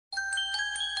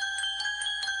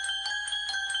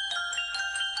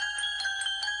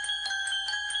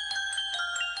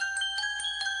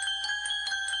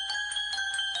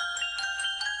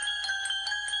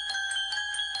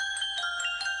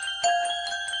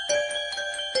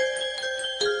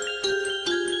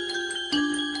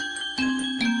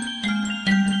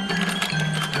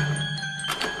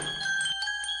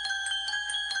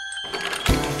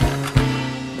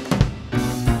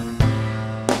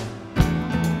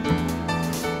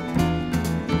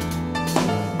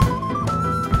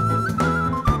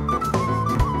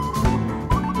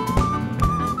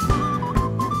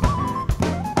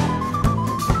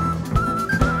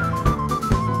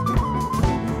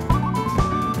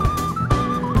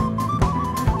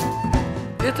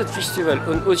этот фестиваль,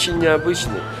 он очень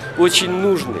необычный, очень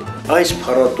нужный. Այս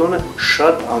փառատոնը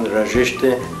շատ անհրաժեշտ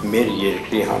է մեր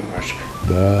երկրի համար։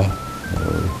 Դա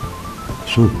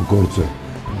սուրբ գործ է,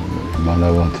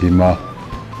 մանավանդ հիմա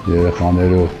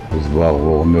երեխաներով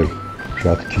զբաղվողն էլ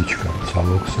շատ քիչ կա,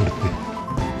 ցավոք սրտի։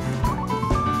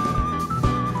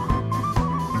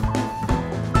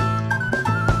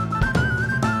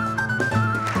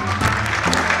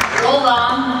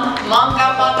 Rolan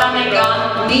մանկապատանեկան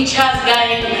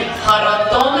միջազգային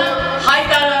փառատոնը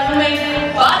հայտարարում է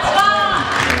բացման։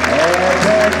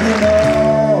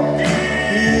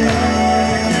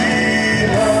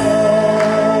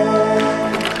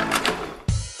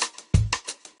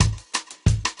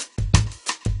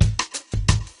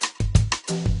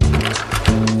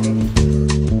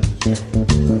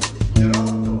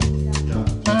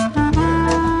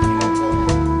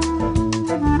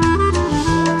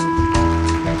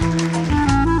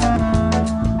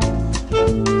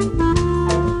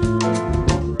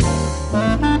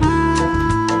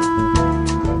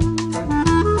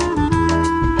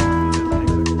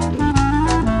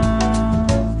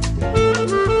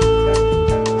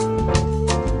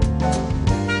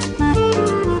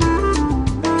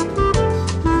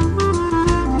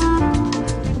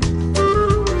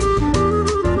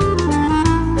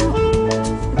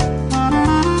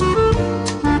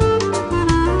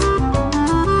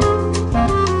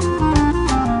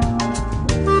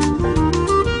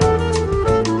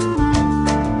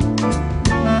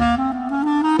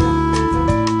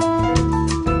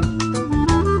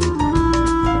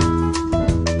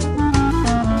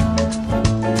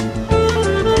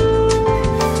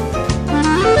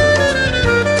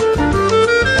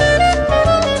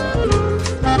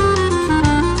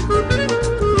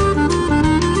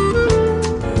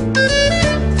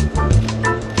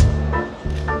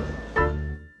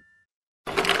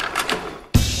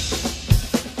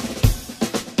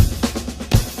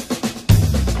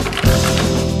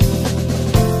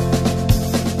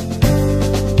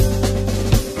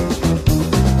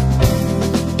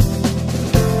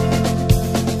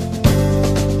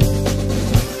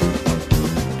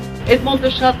 Էդմոնդը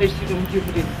շատ էր սիրում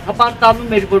Գյումրին,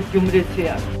 հպարտանում էր, որ գյումրեցի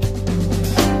է։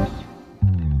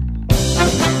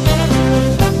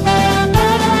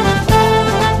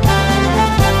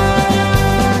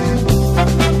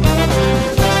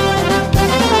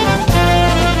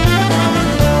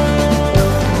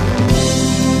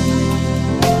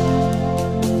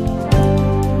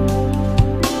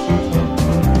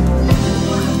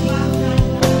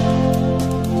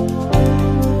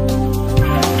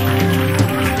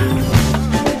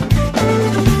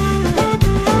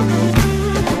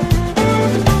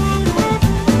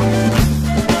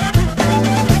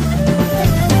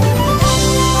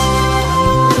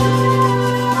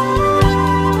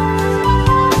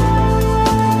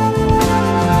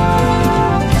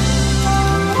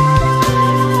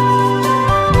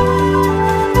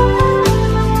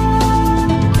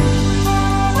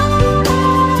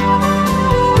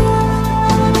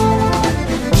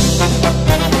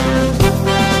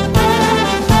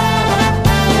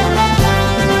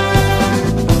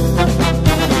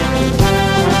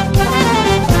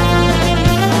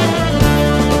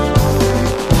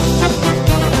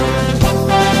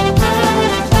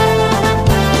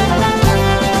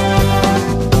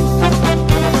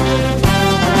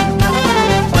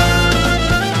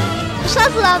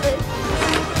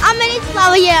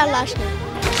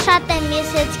 Շատ եմ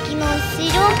ես այդ կինոն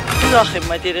սիրում։ Ուրախ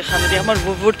եմ այդ երեխաների համար,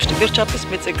 որ վերջապես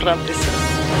մեծ էկրան տեսան։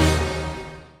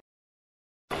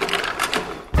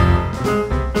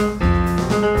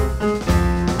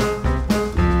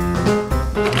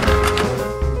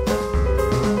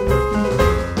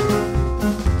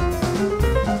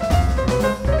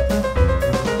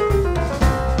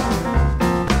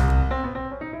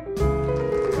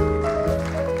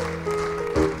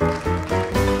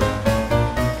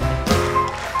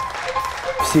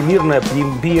 Всемирная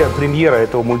премьера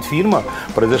этого мультфильма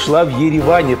произошла в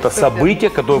Ереване. Это событие,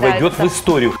 которое войдет в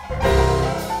историю.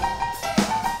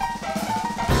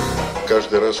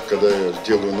 Каждый раз, когда я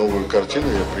делаю новую картину,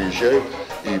 я приезжаю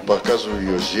и показываю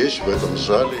ее здесь, в этом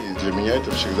зале. И для меня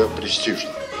это всегда престижно.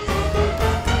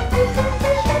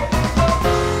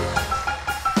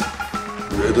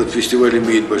 Этот фестиваль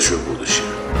имеет большое будущее.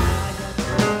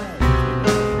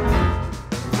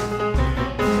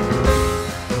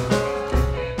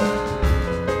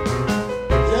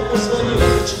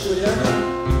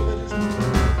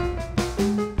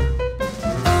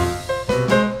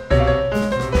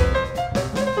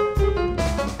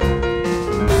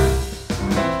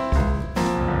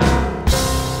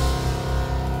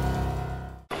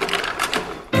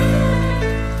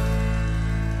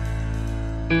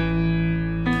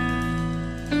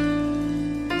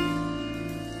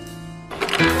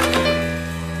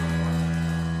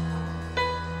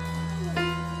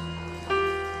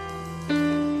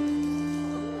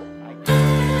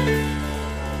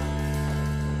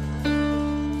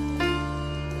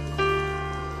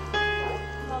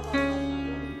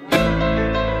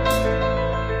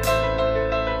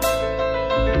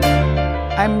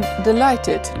 am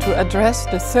delighted to address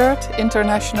the 3rd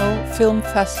International Film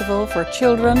Festival for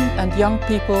Children and Young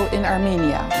People in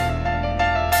Armenia.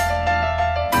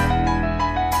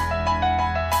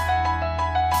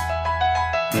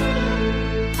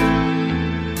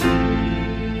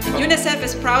 UNICEF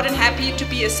is proud and happy to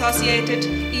be associated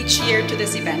each year to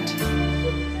this event.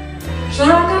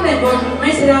 Շնորհակալ եմ, որ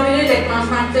մեզ հրավիրել եք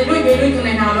մասնակցելու ելույթ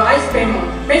ունենալու այս բեմում։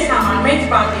 Մեզ համար մեծ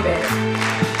պատիվ է։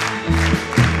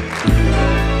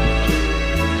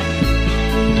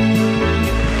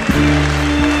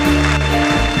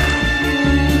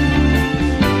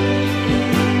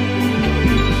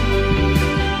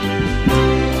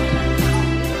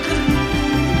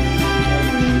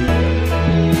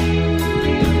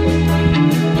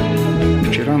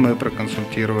 Мы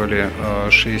проконсультировали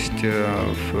 6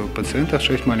 пациентов,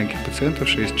 6 маленьких пациентов,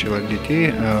 6 человек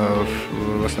детей.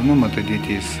 В основном это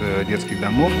дети из детских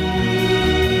домов.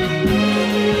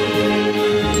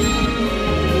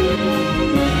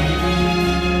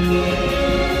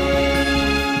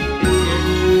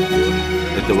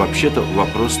 Это вообще-то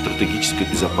вопрос стратегической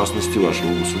безопасности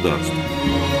вашего государства.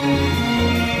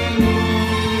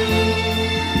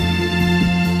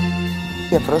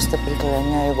 Я просто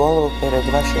преклоняю голову перед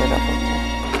вашей работой.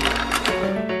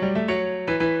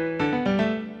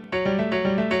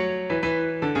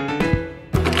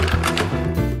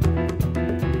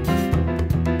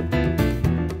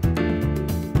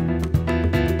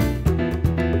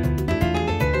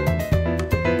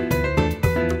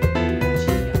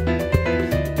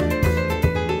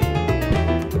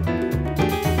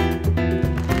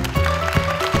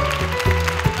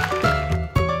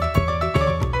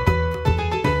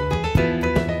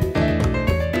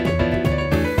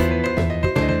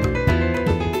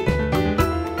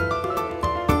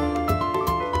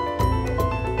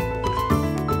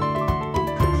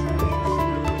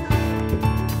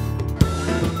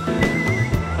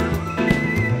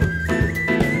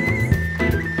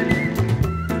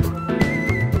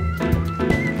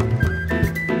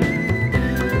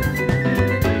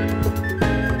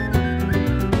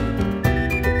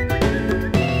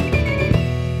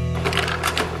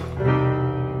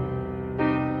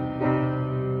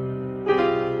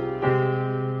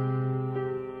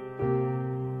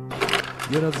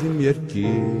 Երազիմ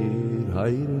երկիր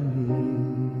հայրենի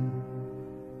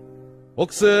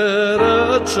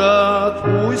Օքսերը շատ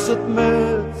հույսըտ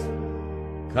մեծ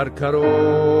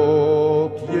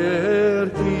Քարքարոտ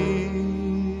երկիր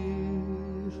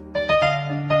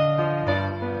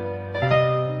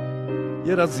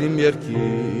Երազիմ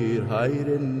երկիր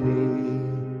հայրենի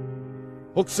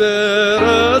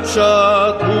Օքսերը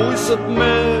շատ հույսըտ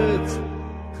մեծ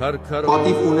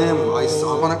Պատիվ ունեմ այս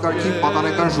անվանակարգի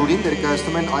պատանեկան ժյուրին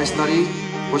ներկայացնում են այս տարի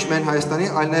ոչ միայն Հայաստանի,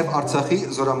 այլ նաև Արցախի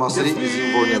զորամասերի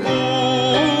զինվորները։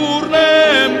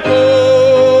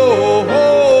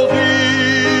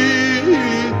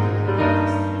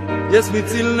 Ես մի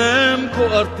ծիլն եմ քո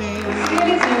արտի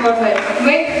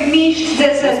Մենք միշտ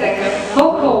ձեզ հետ ենք,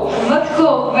 հոգով,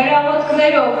 մտքով,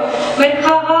 վերամոտքներով, մեր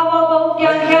խաղաղ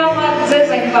կյանքի համար ձեզ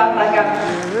ենք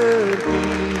պատկանում։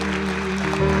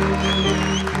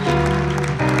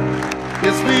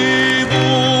 Ես մի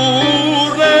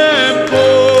բուռն եմ քո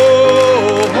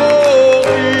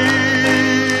հողի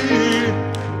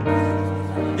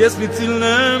Ես մի ծիլն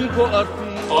եմ քո արտի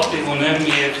Պատիվ ունեմ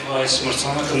և այս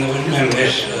մրցանակը նվիրում եմ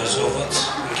մեր զոհված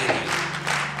ընկերներին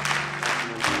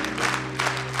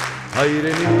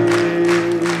Հայրենի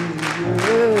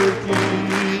երկիր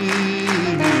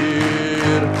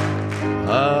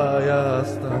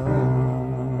Հայաստան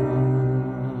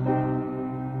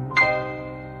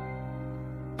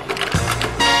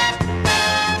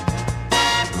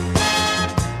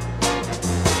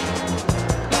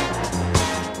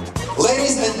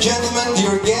Ladies and gentlemen,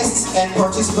 dear guests and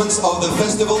participants of the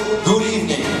festival, good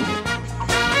evening.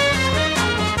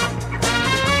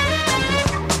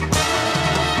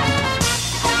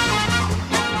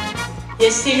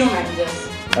 Ես սիրում եմ ձեզ։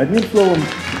 Одним словом,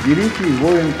 великий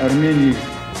воин Армении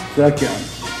Саакян.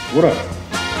 Ура!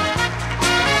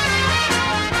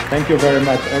 Thank you very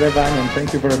much, Erevan, and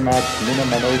thank you very much, Nina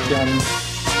Manouchian.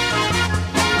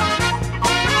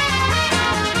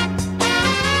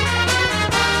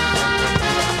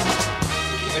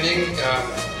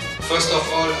 First of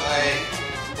all, I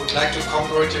would like to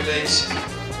congratulate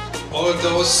all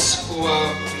those who are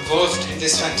involved in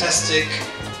this fantastic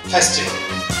festival.